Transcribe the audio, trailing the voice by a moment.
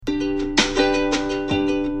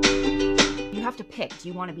have to pick. Do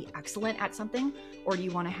you want to be excellent at something, or do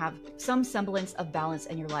you want to have some semblance of balance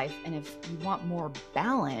in your life? And if you want more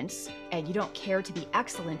balance and you don't care to be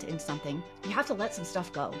excellent in something, you have to let some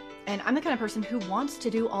stuff go. And I'm the kind of person who wants to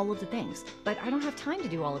do all of the things, but I don't have time to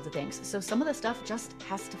do all of the things. So some of the stuff just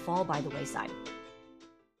has to fall by the wayside.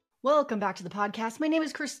 Welcome back to the podcast. My name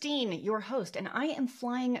is Christine, your host, and I am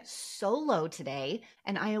flying solo today,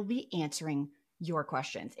 and I'll be answering your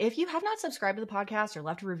questions. If you have not subscribed to the podcast or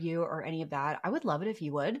left a review or any of that, I would love it if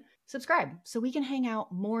you would subscribe so we can hang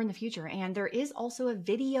out more in the future. And there is also a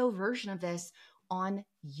video version of this on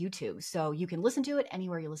YouTube. So you can listen to it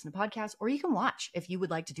anywhere you listen to podcasts, or you can watch if you would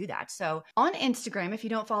like to do that. So on Instagram, if you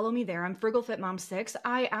don't follow me there, I'm FrugalFitMom6.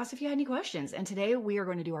 I asked if you had any questions, and today we are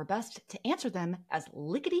going to do our best to answer them as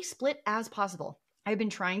lickety-split as possible. I've been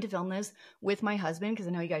trying to film this with my husband because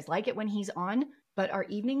I know you guys like it when he's on, but our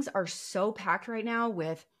evenings are so packed right now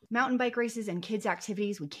with mountain bike races and kids'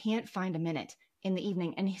 activities. We can't find a minute in the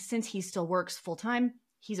evening. And since he still works full-time,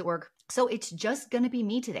 he's at work. So it's just going to be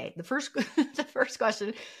me today. The first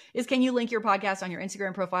question is, can you link your podcast on your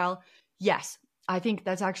Instagram profile? Yes, I think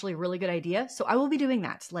that's actually a really good idea. So I will be doing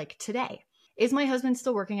that like today. Is my husband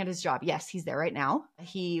still working at his job? Yes, he's there right now.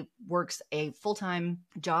 He works a full-time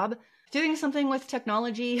job doing something with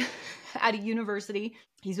technology at a university.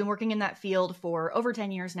 He's been working in that field for over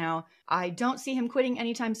 10 years now. I don't see him quitting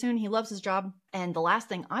anytime soon. He loves his job. And the last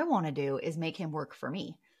thing I want to do is make him work for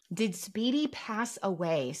me. Did Speedy pass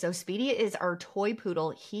away? So Speedy is our toy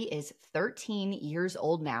poodle. He is 13 years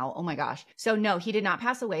old now. Oh my gosh. So no, he did not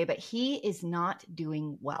pass away, but he is not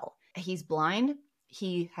doing well. He's blind.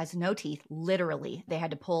 He has no teeth, literally. They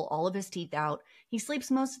had to pull all of his teeth out. He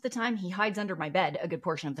sleeps most of the time. He hides under my bed a good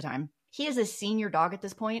portion of the time. He is a senior dog at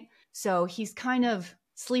this point, so he's kind of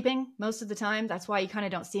sleeping most of the time. That's why you kind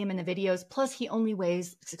of don't see him in the videos. Plus, he only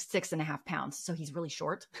weighs 6.5 pounds, so he's really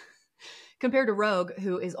short. Compared to Rogue,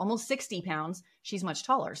 who is almost 60 pounds, she's much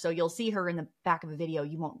taller. So you'll see her in the back of a video.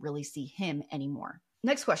 You won't really see him anymore.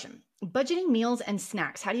 Next question. Budgeting meals and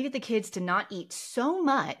snacks. How do you get the kids to not eat so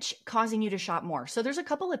much, causing you to shop more? So there's a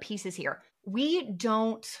couple of pieces here. We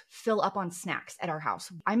don't fill up on snacks at our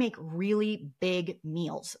house. I make really big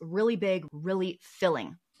meals, really big, really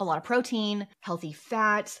filling. A lot of protein, healthy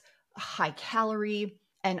fats, high calorie.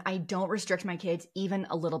 And I don't restrict my kids even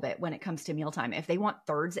a little bit when it comes to mealtime. If they want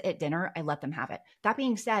thirds at dinner, I let them have it. That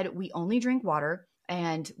being said, we only drink water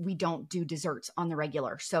and we don't do desserts on the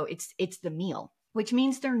regular. So it's the meal, which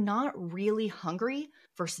means they're not really hungry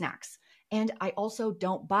for snacks. And I also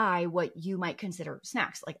don't buy what you might consider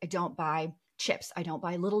snacks. Like I don't buy chips. I don't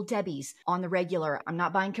buy Little Debbie's on the regular. I'm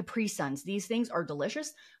not buying Capri Suns. These things are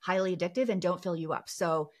delicious, highly addictive, and don't fill you up.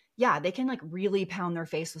 So yeah, they can like really pound their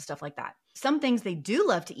face with stuff like that. Some things they do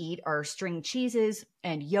love to eat are string cheeses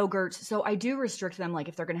and yogurts. So I do restrict them. Like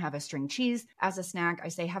if they're going to have a string cheese as a snack, I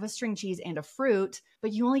say have a string cheese and a fruit,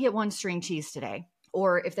 but you only get one string cheese today.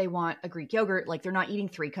 Or if they want a Greek yogurt, like they're not eating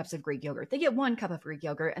 3 cups of Greek yogurt. They get 1 cup of Greek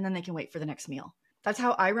yogurt and then they can wait for the next meal. That's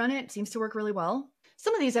how I run it. It seems to work really well.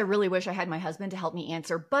 Some of these I really wish I had my husband to help me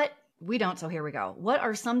answer, but we don't. So here we go. What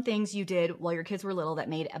are some things you did while your kids were little that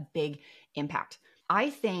made a big impact? I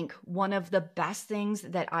think one of the best things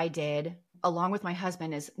that I did along with my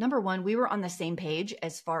husband is, number one, we were on the same page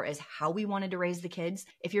as far as how we wanted to raise the kids.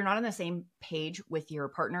 If you're not on the same page with your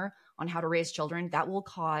partner on how to raise children, that will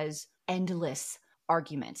cause endless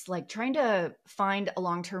arguments. Like trying to find a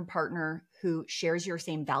long-term partner who shares your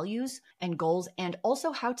same values and goals, and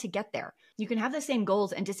also how to get there. You can have the same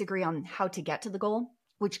goals and disagree on how to get to the goal,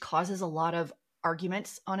 which causes a lot of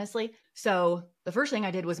arguments, honestly. So the first thing I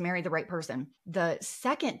did was marry the right person. The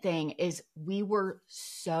second thing is we were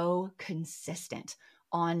so consistent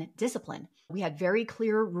on discipline. We had very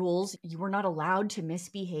clear rules. You were not allowed to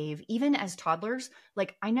misbehave, even as toddlers.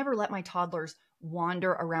 Like I never let my toddlers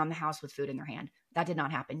wander around the house with food in their hand. That did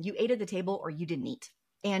not happen. You ate at the table or you didn't eat.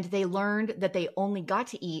 And they learned that they only got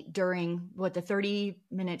to eat during the 30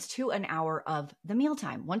 minutes to an hour of the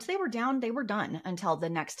mealtime. Once they were down, they were done until the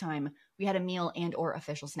next time we had a meal and or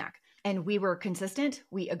official snack. And we were consistent.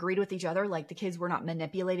 We agreed with each other. Like the kids were not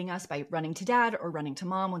manipulating us by running to dad or running to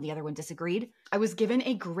mom when the other one disagreed. I was given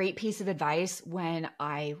a great piece of advice when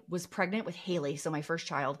I was pregnant with Haley, so my first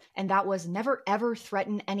child. And that was never, ever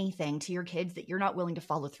threaten anything to your kids that you're not willing to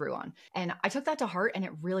follow through on. And I took that to heart and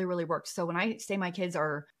it really, really worked. So when I say my kids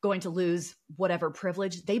are going to lose whatever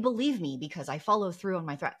privilege, they believe me because I follow through on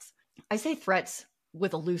my threats. I say threats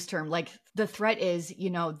with a loose term. Like the threat is,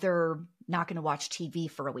 they're not going to watch TV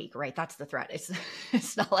for a week, right? That's the threat.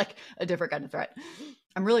 It's not like a different kind of threat.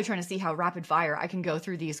 I'm really trying to see how rapid fire I can go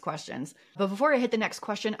through these questions. But before I hit the next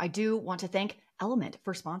question, I do want to thank Element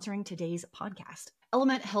for sponsoring today's podcast.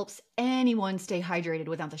 Element helps anyone stay hydrated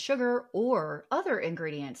without the sugar or other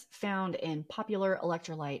ingredients found in popular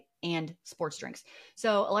electrolyte and sports drinks.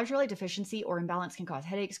 So, electrolyte deficiency or imbalance can cause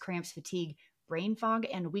headaches, cramps, fatigue, brain fog,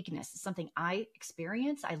 and weakness. It's something I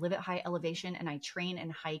experience. I live at high elevation and I train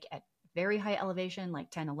and hike at very high elevation,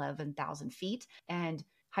 like 10, 11,000 feet. And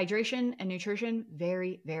hydration and nutrition,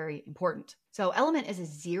 very, very important. So Element is a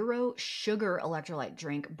zero sugar electrolyte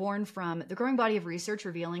drink born from the growing body of research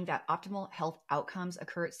revealing that optimal health outcomes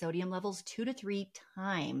occur at sodium levels 2 to 3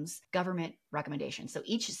 times government recommendations. So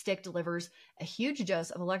each stick delivers a huge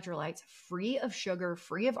dose of electrolytes free of sugar,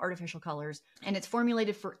 free of artificial colors, and it's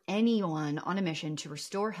formulated for anyone on a mission to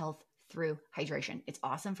restore health through hydration. It's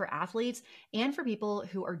awesome for athletes and for people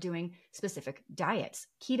who are doing specific diets,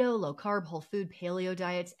 keto, low carb, whole food, paleo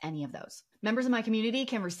diets, any of those. Members of my community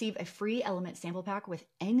can receive a free Element sample pack with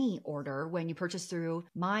any order when you purchase through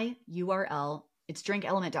my URL. It's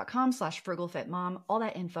drinkelement.com/frugalfitmom. All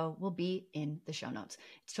that info will be in the show notes.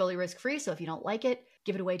 It's totally risk-free, so if you don't like it,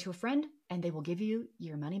 give it away to a friend and they will give you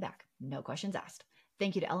your money back. No questions asked.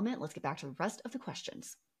 Thank you to Element. Let's get back to the rest of the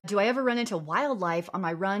questions. Do I ever run into wildlife on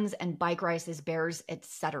my runs and bike races, bears,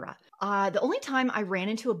 etc.? The only time I ran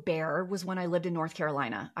into a bear was when I lived in North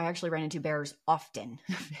Carolina. I actually ran into bears often,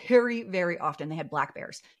 very, very often. They had black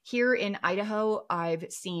bears. Here in Idaho,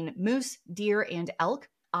 I've seen moose, deer, and elk.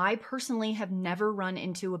 I personally have never run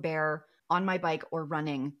into a bear on my bike or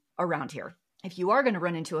running around here. If you are going to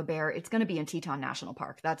run into a bear, it's going to be in Teton National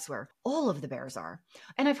Park. That's where all of the bears are.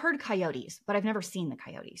 And I've heard coyotes, but I've never seen the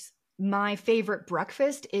coyotes. My favorite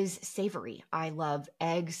breakfast is savory. I love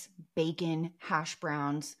eggs, bacon, hash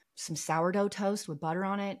browns, some sourdough toast with butter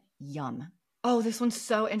on it. Yum. Oh, this one's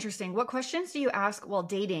so interesting. What questions do you ask while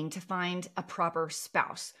dating to find a proper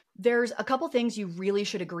spouse? There's a couple things you really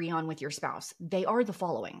should agree on with your spouse. They are the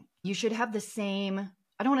following. You should have the same,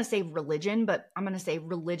 I don't want to say religion, but I'm going to say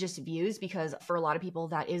religious views, because for a lot of people,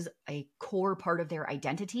 that is a core part of their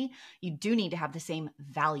identity. You do need to have the same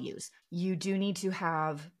values. You do need to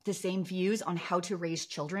have the same views on how to raise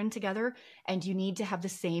children together. And you need to have the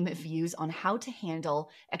same views on how to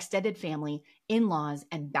handle extended family, in-laws,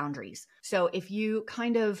 and boundaries. So if you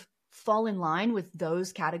kind of fall in line with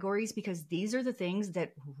those categories, because these are the things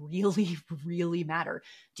that really, really matter.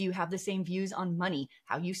 Do you have the same views on money,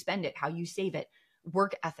 how you spend it, how you save it?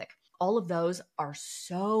 Work ethic. All of those are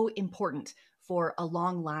so important for a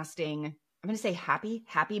long-lasting, I'm going to say happy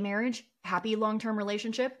marriage, happy long-term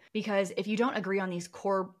relationship. Because if you don't agree on these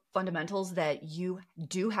core fundamentals that you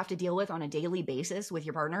do have to deal with on a daily basis with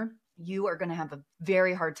your partner, you are going to have a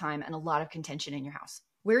very hard time and a lot of contention in your house.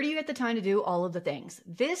 Where do you get the time to do all of the things?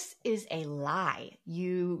 This is a lie.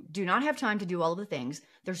 You do not have time to do all of the things.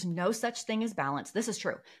 There's no such thing as balance. This is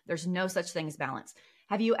true. There's no such thing as balance.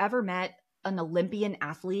 Have you ever met an Olympian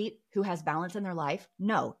athlete who has balance in their life?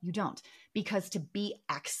 No, you don't. Because to be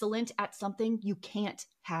excellent at something, you can't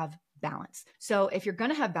have balance. So if you're going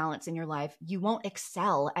to have balance in your life, you won't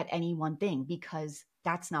excel at any one thing, because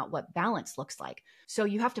that's not what balance looks like. So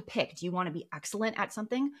you have to pick. Do you want to be excellent at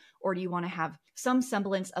something, or do you want to have some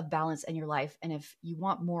semblance of balance in your life? And if you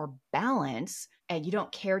want more balance and you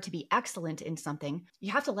don't care to be excellent in something,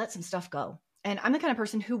 you have to let some stuff go. And I'm the kind of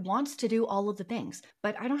person who wants to do all of the things,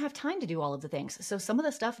 but I don't have time to do all of the things. So some of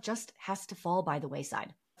the stuff just has to fall by the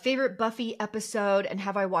wayside. Favorite Buffy episode, and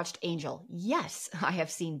have I watched Angel? Yes, I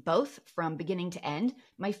have seen both from beginning to end.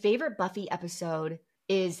 My favorite Buffy episode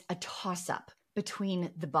is a toss-up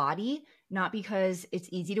between The Body, not because it's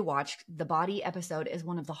easy to watch. The Body episode is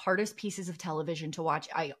one of the hardest pieces of television to watch.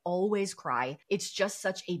 I always cry. It's just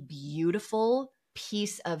such a beautiful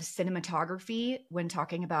piece of cinematography when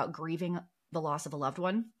talking about grieving the loss of a loved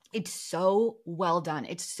one. It's so well done.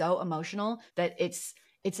 It's so emotional that it's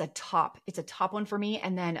a top one for me.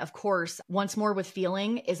 And then of course, Once More with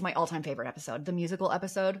Feeling is my all-time favorite episode, the musical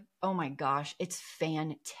episode. Oh my gosh, it's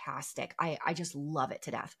fantastic. I just love it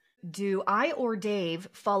to death. Do I or Dave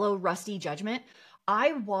follow Rusty Judgment?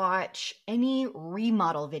 I watch any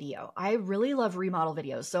remodel video. I really love remodel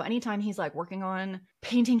videos. So anytime he's like working on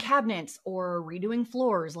painting cabinets or redoing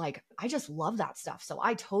floors, like I just love that stuff. So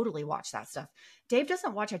I totally watch that stuff. Dave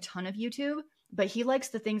doesn't watch a ton of YouTube, but he likes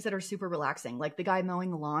the things that are super relaxing. Like the guy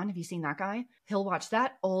mowing the lawn. Have you seen that guy? He'll watch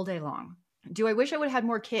that all day long. Do I wish I would have had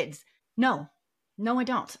more kids? No, I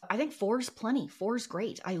don't. I think 4's plenty. 4's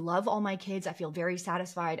great. I love all my kids. I feel very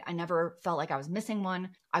satisfied. I never felt like I was missing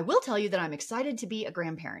one. I will tell you that I'm excited to be a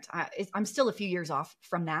grandparent. I'm still a few years off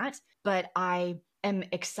from that, but I am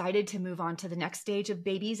excited to move on to the next stage of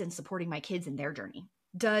babies and supporting my kids in their journey.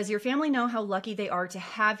 Does your family know how lucky they are to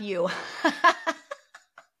have you?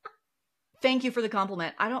 Thank you for the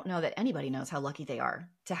compliment. I don't know that anybody knows how lucky they are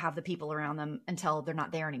to have the people around them until they're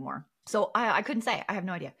not there anymore. So I couldn't say. I have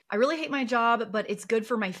no idea. I really hate my job, but it's good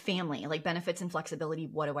for my family, like benefits and flexibility.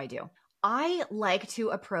 What do I do? I like to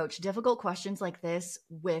approach difficult questions like this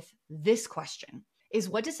with this question is,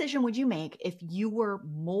 what decision would you make if you were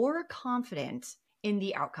more confident in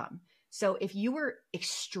the outcome? So if you were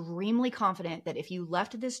extremely confident that if you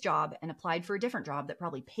left this job and applied for a different job that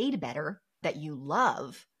probably paid better, that you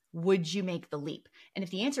love, would you make the leap? And if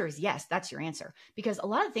the answer is yes, that's your answer. Because a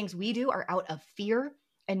lot of things we do are out of fear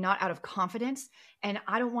and not out of confidence. And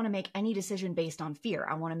I don't want to make any decision based on fear.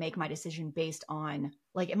 I want to make my decision based on,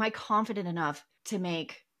 like, am I confident enough to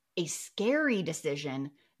make a scary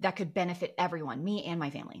decision that could benefit everyone, me and my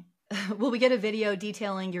family? Will we get a video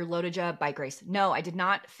detailing your LoToJa bike race? No, I did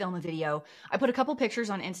not film a video. I put a couple pictures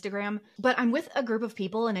on Instagram, but I'm with a group of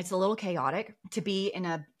people and it's a little chaotic to be in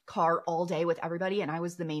a car all day with everybody, and I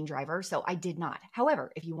was the main driver, so I did not.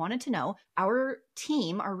 However, if you wanted to know, our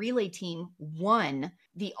team, our relay team, won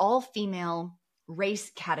the all-female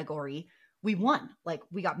race category. We won. Like,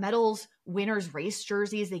 we got medals, winners race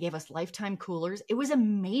jerseys. They gave us lifetime coolers. It was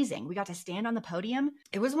amazing. We got to stand on the podium.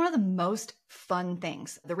 It was one of the most fun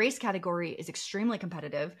things. The race category is extremely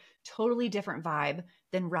competitive, totally different vibe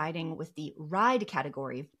than riding with the ride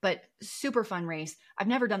category, but super fun race. I've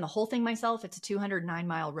never done the whole thing myself. It's a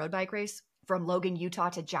 209-mile road bike race from Logan, Utah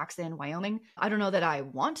to Jackson, Wyoming. I don't know that I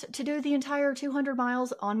want to do the entire 200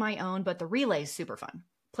 miles on my own, but the relay is super fun.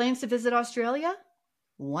 Plans to visit Australia?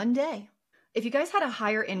 One day. If you guys had a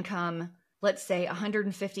higher income, let's say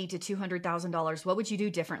 $150,000 to $200,000, what would you do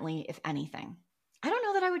differently, if anything? I don't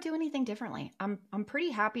know that I would do anything differently. I'm pretty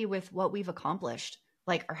happy with what we've accomplished.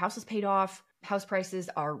 Like, our house is paid off. House prices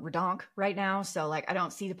are redonk right now. So like, I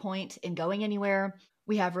don't see the point in going anywhere.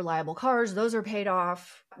 We have reliable cars. Those are paid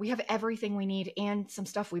off. We have everything we need and some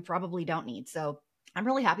stuff we probably don't need. So I'm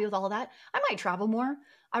really happy with all of that. I might travel more.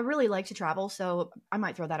 I really like to travel. So I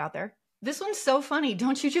might throw that out there. This one's so funny.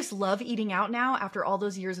 Don't you just love eating out now after all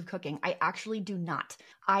those years of cooking? I actually do not.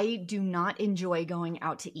 I do not enjoy going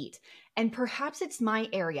out to eat. And perhaps it's my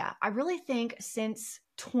area. I really think since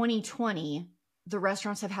 2020, the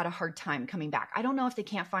restaurants have had a hard time coming back. I don't know if they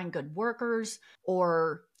can't find good workers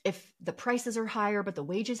or if the prices are higher, but the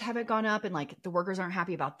wages haven't gone up and like the workers aren't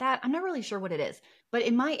happy about that. I'm not really sure what it is. But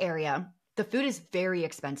in my area, the food is very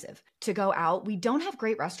expensive to go out. We don't have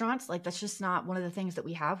great restaurants. Like, that's just not one of the things that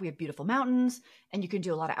we have. We have beautiful mountains and you can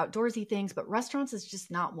do a lot of outdoorsy things, but restaurants is just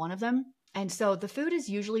not one of them. And so the food is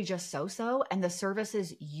usually just so-so and the service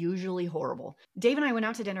is usually horrible. Dave and I went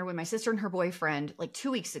out to dinner with my sister and her boyfriend like 2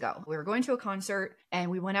 weeks ago. We were going to a concert and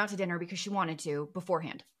we went out to dinner because she wanted to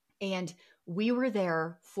beforehand. And we were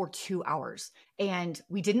there for 2 hours and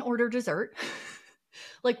we didn't order dessert.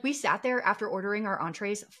 Like, we sat there after ordering our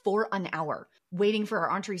entrees for an hour waiting for our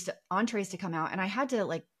entrees to come out. And I had to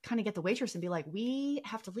like kind of get the waitress and be like, we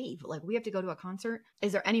have to leave. Like, we have to go to a concert.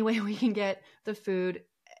 Is there any way we can get the food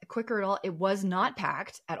quicker at all? It was not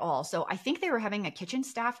packed at all. So I think they were having a kitchen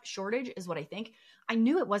staff shortage is what I think. I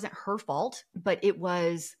knew it wasn't her fault, but it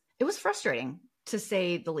was frustrating, to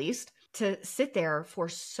say the least, to sit there for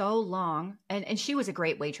so long. And she was a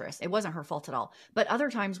great waitress. It wasn't her fault at all. But other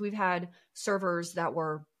times we've had servers that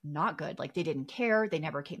were not good. Like, they didn't care. They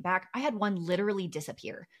never came back. I had one literally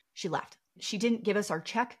disappear. She left. She didn't give us our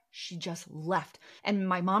check. She just left. And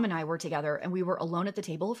my mom and I were together and we were alone at the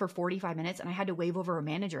table for 45 minutes. And I had to wave over a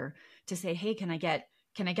manager to say, hey, can I get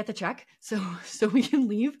the check so we can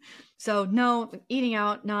leave? So no, eating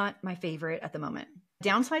out, not my favorite at the moment.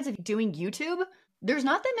 Downsides of doing YouTube? There's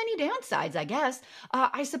not that many downsides, I guess.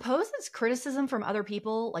 I suppose it's criticism from other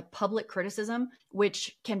people, like public criticism,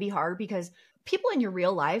 which can be hard because people in your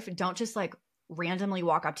real life don't just like randomly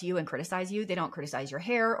walk up to you and criticize you. They don't criticize your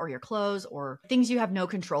hair or your clothes or things you have no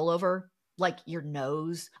control over, like your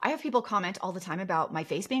nose. I have people comment all the time about my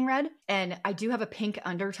face being red, and I do have a pink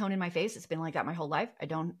undertone in my face. It's been like that my whole life. I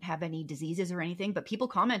don't have any diseases or anything, but people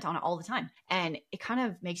comment on it all the time. And it kind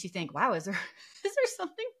of makes you think, wow, is there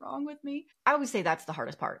something wrong with me? I would say that's the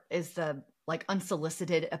hardest part, is the like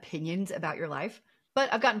unsolicited opinions about your life.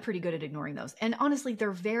 But I've gotten pretty good at ignoring those. And honestly,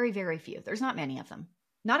 they're very, very few. There's not many of them.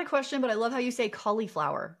 Not a question, but I love how you say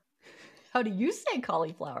cauliflower. How do you say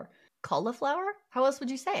cauliflower? Cauliflower? How else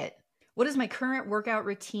would you say it? What does my current workout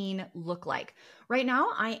routine look like? Right now,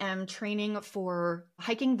 I am training for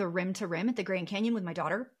hiking the rim to rim at the Grand Canyon with my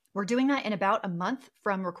daughter. We're doing that in about a month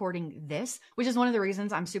from recording this, which is one of the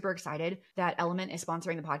reasons I'm super excited that Element is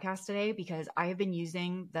sponsoring the podcast today, because I have been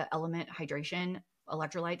using the Element hydration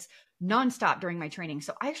electrolytes nonstop during my training.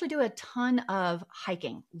 So I actually do a ton of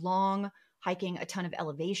hiking, long hiking a ton of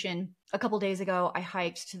elevation. A couple days ago, I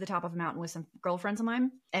hiked to the top of a mountain with some girlfriends of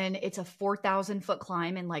mine, and it's a 4,000 foot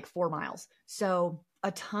climb in like 4 miles. So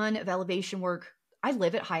a ton of elevation work. I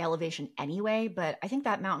live at high elevation anyway, but I think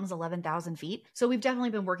that mountain's 11,000 feet. So we've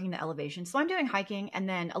definitely been working the elevation. So I'm doing hiking and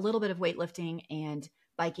then a little bit of weightlifting and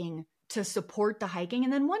biking to support the hiking.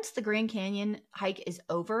 And then once the Grand Canyon hike is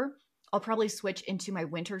over, I'll probably switch into my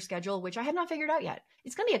winter schedule, which I have not figured out yet.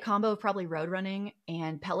 It's going to be a combo of probably road running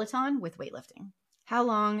and Peloton with weightlifting. How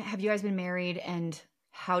long have you guys been married and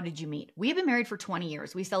how did you meet? We've been married for 20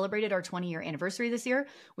 years. We celebrated our 20-year anniversary this year,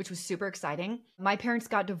 which was super exciting. My parents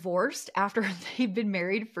got divorced after they'd been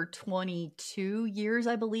married for 22 years,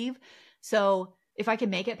 I believe. So if I can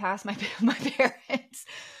make it past my parents'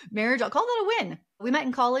 marriage, I'll call that a win. We met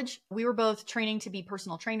in college. We were both training to be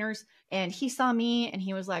personal trainers, and he saw me and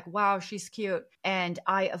he was like, wow, she's cute. And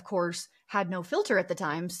I, of course, had no filter at the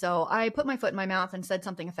time. So I put my foot in my mouth and said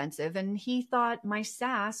something offensive, and he thought my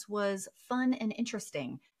sass was fun and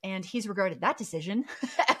interesting. And he's regretted that decision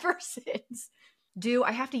ever since. Do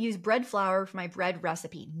I have to use bread flour for my bread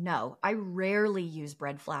recipe? No, I rarely use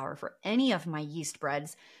bread flour for any of my yeast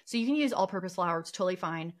breads. So you can use all-purpose flour. It's totally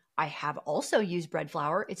fine. I have also used bread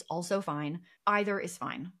flour. It's also fine. Either is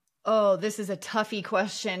fine. Oh, this is a toughie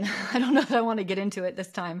question. I don't know that I want to get into it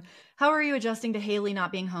this time. How are you adjusting to Haley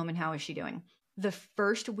not being home and how is she doing? The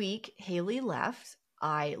first week Haley left,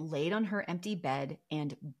 I laid on her empty bed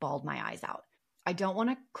and bawled my eyes out. I don't want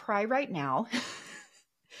to cry right now.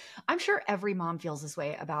 I'm sure every mom feels this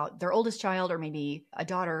way about their oldest child or maybe a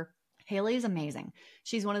daughter. Haley is amazing.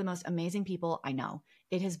 She's one of the most amazing people I know.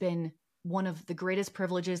 It has been one of the greatest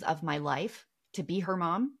privileges of my life to be her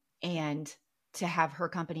mom and to have her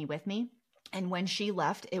company with me. And when she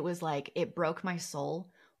left, it was like it broke my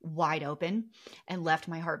soul wide open and left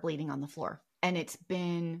my heart bleeding on the floor. And it's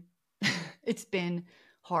been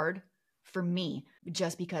hard for me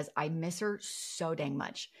just because I miss her so dang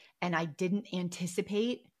much. And I didn't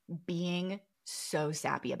anticipate being so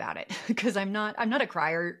sappy about it because I'm not a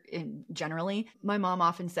crier generally. My mom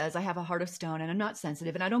often says I have a heart of stone and I'm not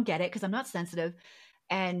sensitive, and I don't get it because I'm not sensitive.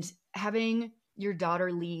 And having your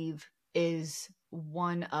daughter leave is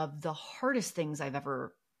one of the hardest things I've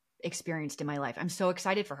ever experienced in my life. I'm so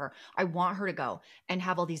excited for her. I want her to go and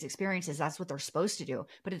have all these experiences. That's what they're supposed to do.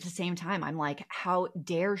 But at the same time, I'm like, how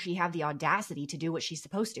dare she have the audacity to do what she's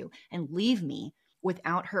supposed to and leave me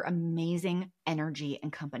without her amazing energy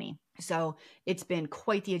and company. So it's been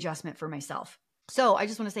quite the adjustment for myself. So I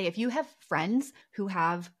just want to say, if you have friends who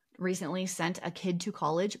have recently sent a kid to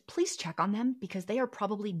college, please check on them because they are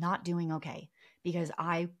probably not doing okay, because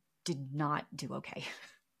I did not do okay.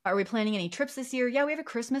 Are we planning any trips this year? Yeah, we have a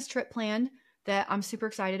Christmas trip planned that I'm super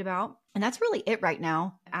excited about. And that's really it right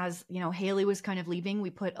now. As you know, Haley was kind of leaving,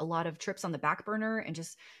 we put a lot of trips on the back burner and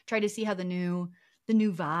just tried to see how the new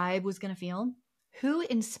vibe was going to feel. Who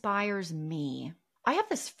inspires me? I have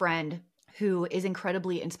this friend who is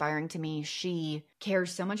incredibly inspiring to me. She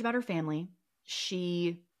cares so much about her family.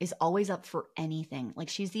 She is always up for anything. Like,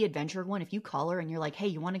 she's the adventure one. If you call her and you're like, hey,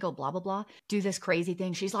 you want to go blah, blah, blah, do this crazy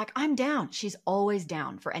thing, she's like, I'm down. She's always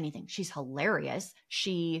down for anything. She's hilarious.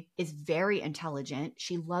 She is very intelligent.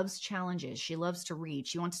 She loves challenges. She loves to read.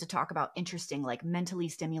 She wants to talk about interesting, like mentally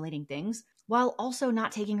stimulating things while also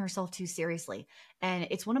not taking herself too seriously. And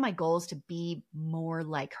it's one of my goals to be more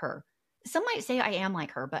like her. Some might say I am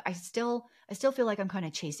like her, but I still feel like I'm kind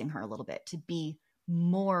of chasing her a little bit to be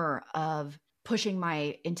more of pushing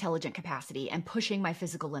my intelligent capacity and pushing my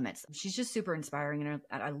physical limits. She's just super inspiring, and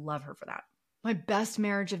I love her for that. My best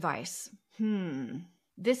marriage advice.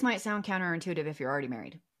 This might sound counterintuitive if you're already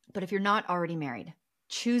married, but if you're not already married,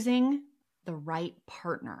 choosing the right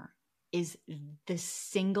partner is the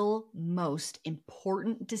single most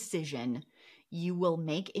important decision you will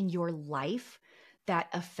make in your life that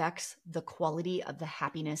affects the quality of the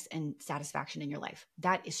happiness and satisfaction in your life.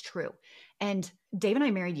 That is true. And Dave and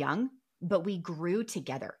I married young, but we grew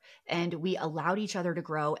together and we allowed each other to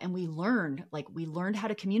grow, and we learned how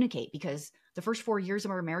to communicate, because the first 4 years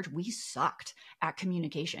of our marriage, we sucked at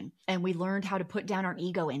communication, and we learned how to put down our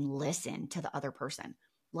ego and listen to the other person.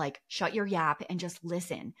 Like, shut your yap and just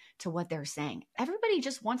listen to what they're saying. Everybody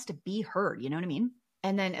just wants to be heard. You know what I mean?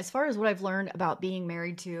 And then as far as what I've learned about being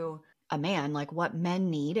married to a man, like what men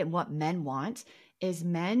need and what men want, is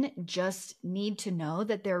men just need to know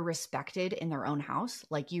that they're respected in their own house.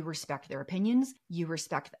 Like, you respect their opinions, you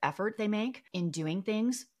respect the effort they make in doing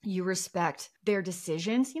things, you respect their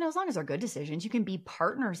decisions, as long as they're good decisions. You can be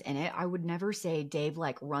partners in it. I would never say Dave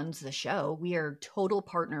runs the show. We are total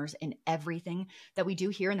partners in everything that we do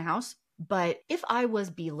here in the house. But if I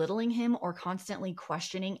was belittling him or constantly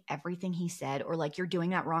questioning everything he said, or like, you're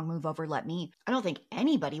doing that wrong, move over, let me, I don't think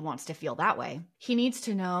anybody wants to feel that way. He needs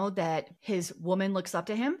to know that his woman looks up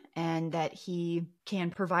to him and that he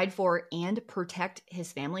can provide for and protect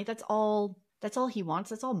his family. That's all he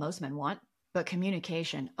wants. That's all most men want. But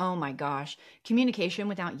communication, oh my gosh, communication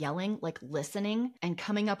without yelling, like listening and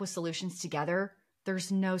coming up with solutions together,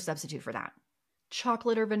 there's no substitute for that.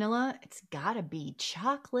 Chocolate or vanilla? It's gotta be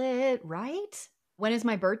chocolate, right? When is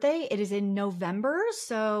my birthday? It is in November,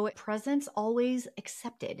 so presents always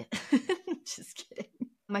accepted. Just kidding.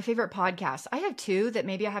 My favorite podcast. I have two that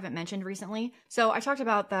maybe I haven't mentioned recently. So I talked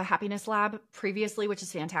about the Happiness Lab previously, which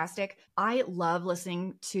is fantastic. I love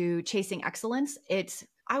listening to Chasing Excellence.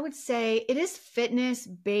 I would say it is fitness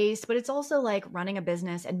based, but it's also like running a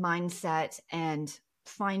business and mindset and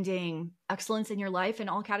finding excellence in your life in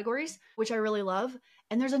all categories, which I really love.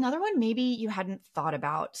 And there's another one maybe you hadn't thought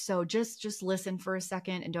about. So just listen for a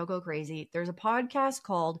second and don't go crazy. There's a podcast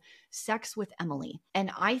called Sex with Emily. And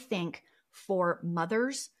I think for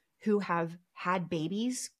mothers who have had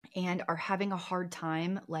babies and are having a hard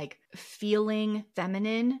time like feeling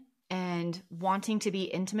feminine and wanting to be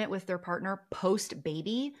intimate with their partner post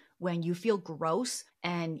baby, when you feel gross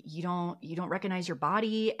and you don't recognize your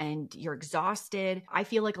body and you're exhausted. I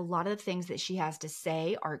feel like a lot of the things that she has to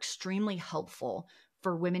say are extremely helpful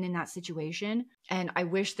for women in that situation. And I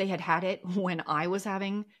wish they had it when I was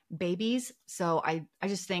having babies. So I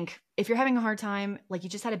just think if you're having a hard time, like you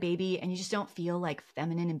just had a baby and you just don't feel like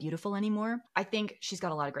feminine and beautiful anymore, I think she's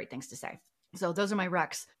got a lot of great things to say. So those are my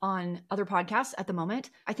recs on other podcasts at the moment.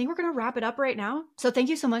 I think we're going to wrap it up right now. So thank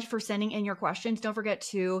you so much for sending in your questions. Don't forget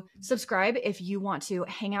to subscribe if you want to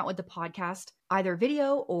hang out with the podcast, either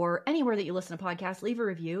video or anywhere that you listen to podcasts. Leave a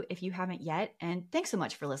review if you haven't yet. And thanks so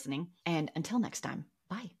much for listening. And until next time,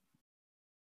 bye.